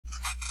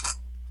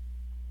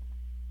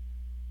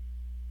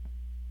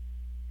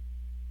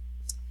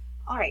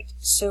Alright,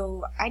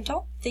 so I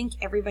don't think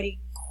everybody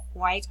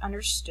quite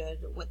understood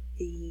what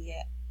the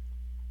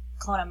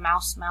clone of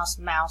mouse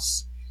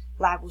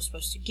lab was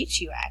supposed to get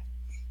you at.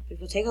 But if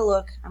you'll take a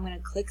look, I'm going to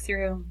click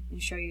through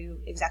and show you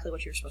exactly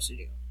what you're supposed to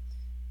do.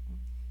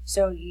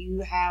 So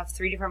you have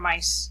 3 different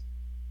mice,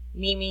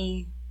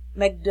 Mimi,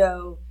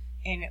 Megdo,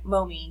 and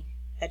Momi,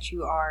 that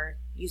you are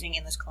using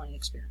in this cloning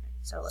experiment.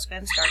 So let's go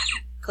ahead and start.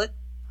 Click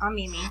on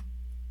Mimi.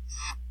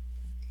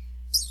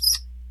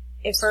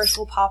 It first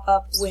will pop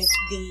up with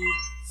the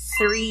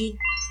 3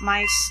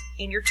 mice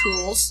in your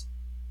tools.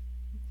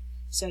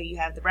 So you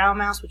have the brown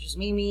mouse, which is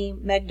Mimi,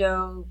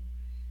 Megdo,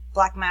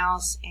 black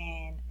mouse,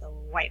 and the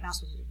white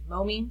mouse, which is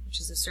Momi, which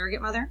is the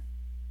surrogate mother.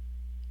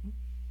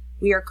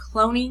 We are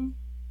cloning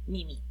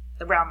Mimi,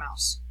 the brown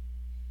mouse.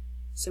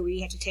 So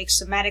we have to take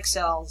somatic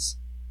cells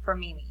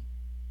from Mimi.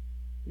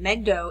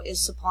 Megdo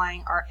is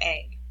supplying our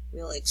egg.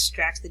 We'll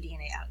extract the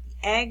DNA out of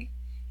the egg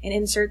and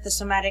insert the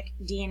somatic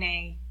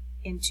DNA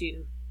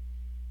into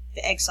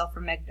the egg cell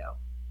from Megdo.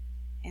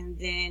 And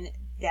then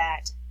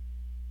that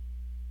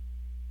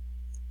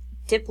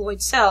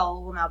diploid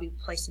cell will now be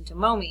placed into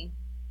Momi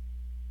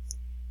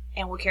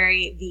and will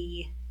carry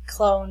the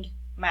cloned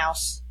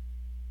mouse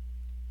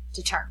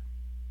to term.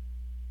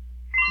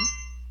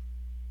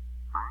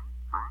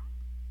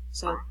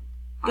 So it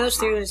goes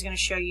through and is going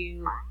to show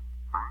you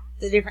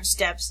the different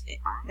steps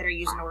that are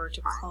used in order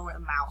to clone a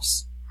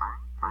mouse.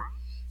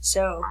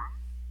 So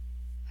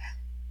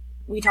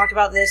we talked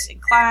about this in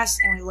class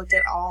and we looked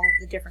at all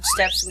the different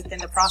steps within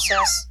the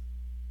process.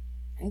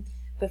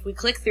 But if we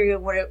click through,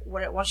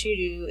 what it wants you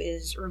to do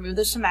is remove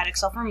the somatic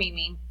cell from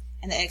Mimi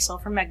and the egg cell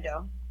from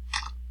Megdo.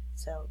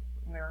 So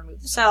I'm going to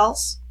remove the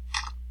cells.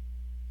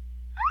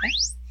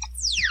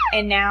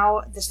 And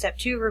now the step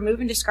 2, remove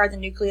and discard the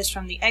nucleus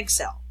from the egg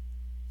cell.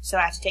 So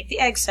I have to take the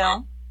egg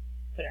cell,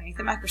 put it underneath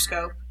the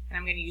microscope, and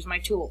I'm going to use my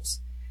tools.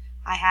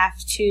 I have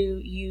to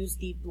use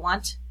the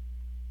blunt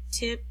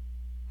tip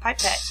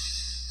pipette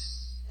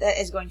that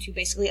is going to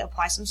basically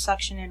apply some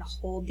suction and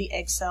hold the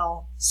egg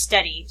cell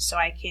steady so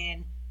I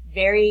can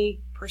very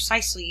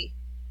precisely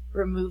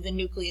remove the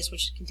nucleus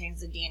which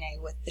contains the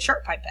DNA with the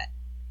sharp pipette.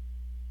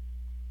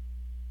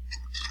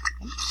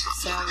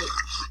 So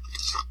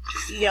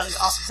you get all these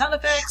awesome sound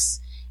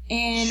effects,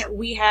 and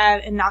we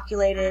have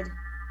inoculated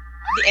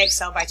the egg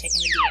cell by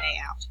taking the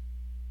DNA out.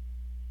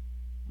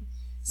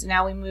 So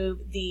now we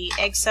move the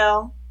egg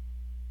cell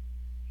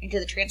into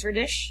the transfer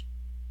dish,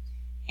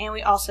 and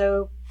we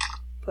also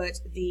put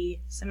the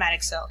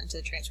somatic cell into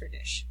the transfer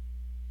dish.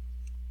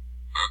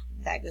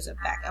 That goes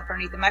back up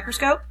underneath the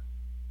microscope,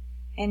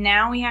 and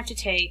now we have to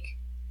take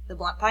the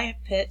blunt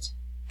pipette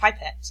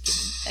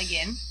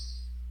again,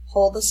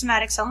 hold the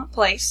somatic cell in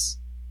place,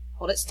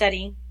 hold it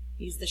steady,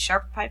 use the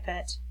sharp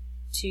pipette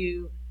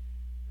to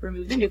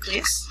remove the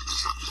nucleus.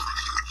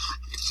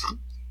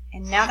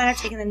 And now that I've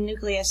taken the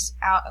nucleus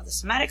out of the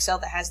somatic cell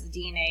that has the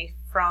DNA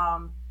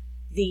from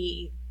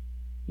the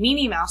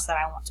Mimi mouse that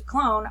I want to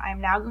clone,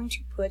 I'm now going to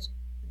put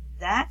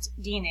that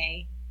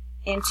DNA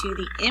into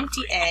the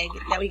empty egg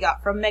that we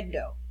got from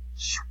Megdo.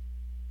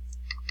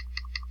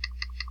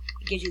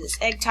 It gives you this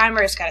egg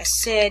timer. It's got to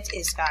sit.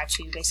 It's got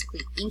to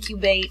basically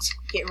incubate,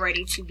 get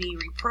ready to be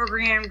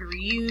reprogrammed,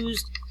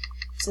 reused,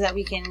 so that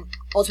we can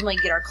ultimately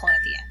get our clone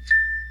at the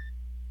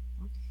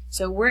end.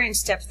 So we're in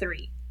step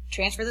 3.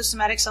 Transfer the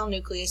somatic cell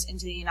nucleus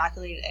into the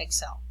inoculated egg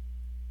cell.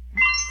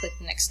 Click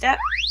the next step.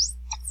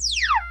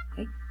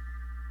 Okay.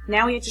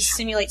 Now we have to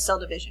simulate cell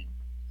division.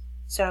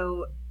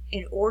 So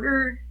in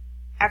order,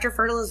 after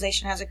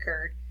fertilization has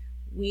occurred,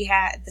 we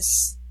had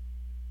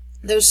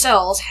those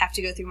cells have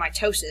to go through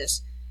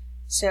mitosis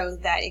so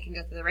that it can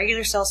go through the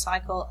regular cell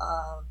cycle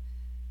of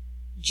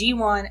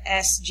G1,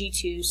 S,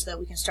 G2 so that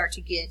we can start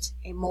to get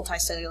a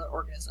multicellular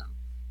organism.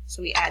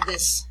 So we add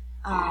this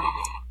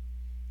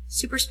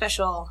super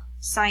special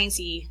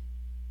sciencey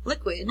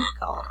liquid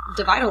called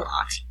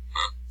Dividalot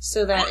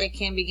so that it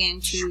can begin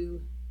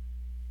to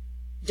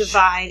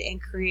divide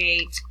and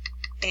create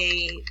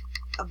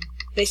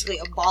basically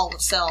a ball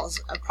of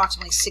cells,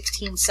 approximately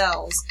 16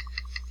 cells,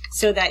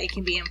 so that it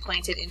can be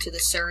implanted into the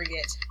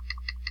surrogate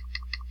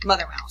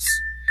mother mouse.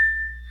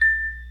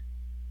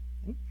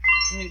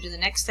 Move to the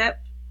next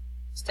step,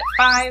 step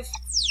 5.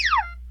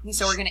 And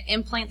so we're going to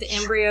implant the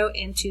embryo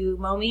into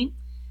Momi,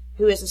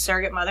 who is a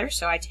surrogate mother.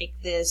 So I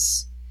take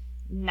this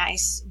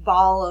nice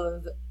ball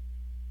of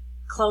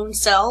clone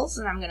cells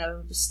and I'm going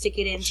to stick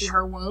it into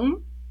her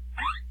womb.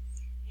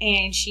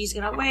 And she's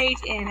going to wait,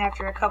 and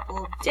after a couple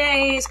of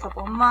days,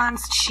 couple of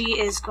months, she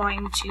is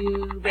going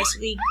to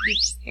basically be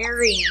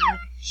carrying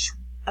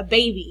a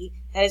baby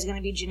that is going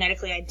to be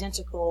genetically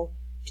identical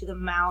to the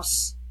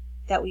mouse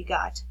that we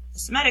got the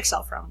somatic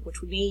cell from,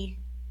 which would be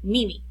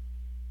Mimi.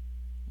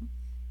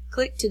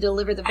 Click to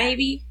deliver the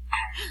baby.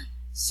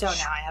 So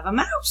now I have a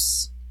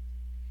mouse.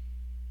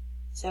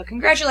 So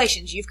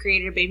congratulations, you've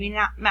created a baby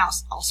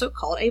mouse, also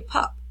called a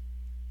pup,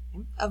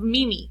 of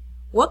Mimi.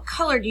 What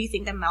color do you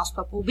think the mouse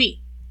pup will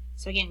be?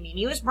 So again,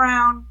 Mimi was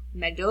brown,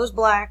 Megdo was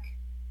black,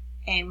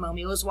 and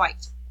Momi was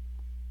white.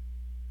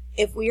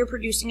 If we are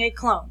producing a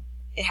clone,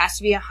 It has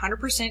to be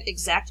 100%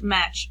 exact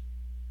match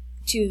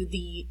to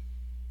the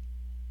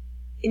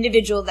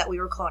individual that we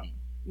were cloning.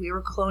 We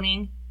were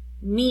cloning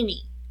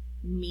Mimi.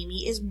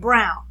 Mimi is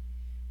brown.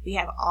 We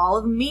have all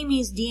of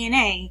Mimi's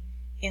DNA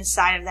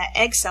inside of that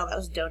egg cell that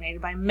was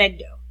donated by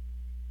Megdo.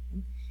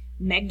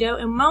 Megdo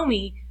and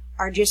Momi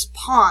are just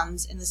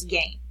pawns in this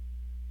game.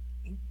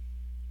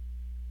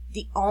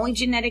 The only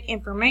genetic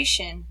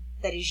information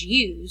that is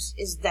used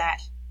is that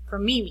for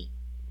Mimi.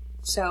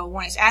 So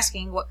when it's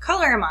asking what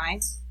color am I,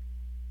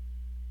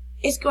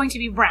 it's going to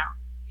be brown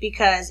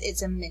because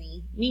it's a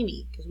mini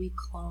Mimi, because we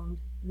cloned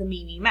the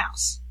Mimi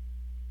mouse.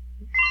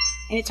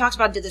 And it talks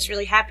about, did this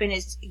really happen?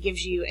 It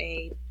gives you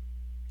a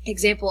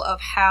example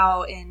of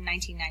how in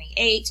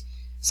 1998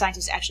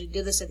 scientists actually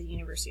did this at the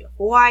University of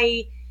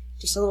Hawaii.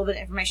 Just a little bit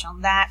of information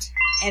on that,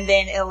 and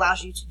then it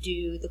allows you to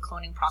do the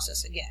cloning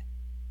process again.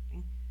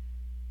 Okay?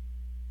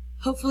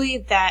 Hopefully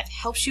that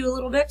helps you a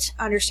little bit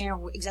understand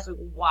exactly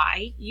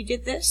why you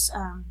did this,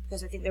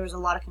 because I think there was a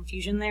lot of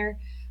confusion there.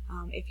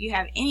 If you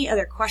have any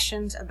other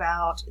questions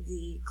about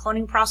the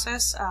cloning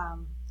process,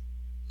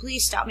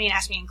 please stop me and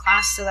ask me in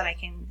class so that I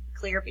can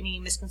clear up any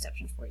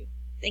misconceptions for you.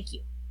 Thank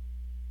you.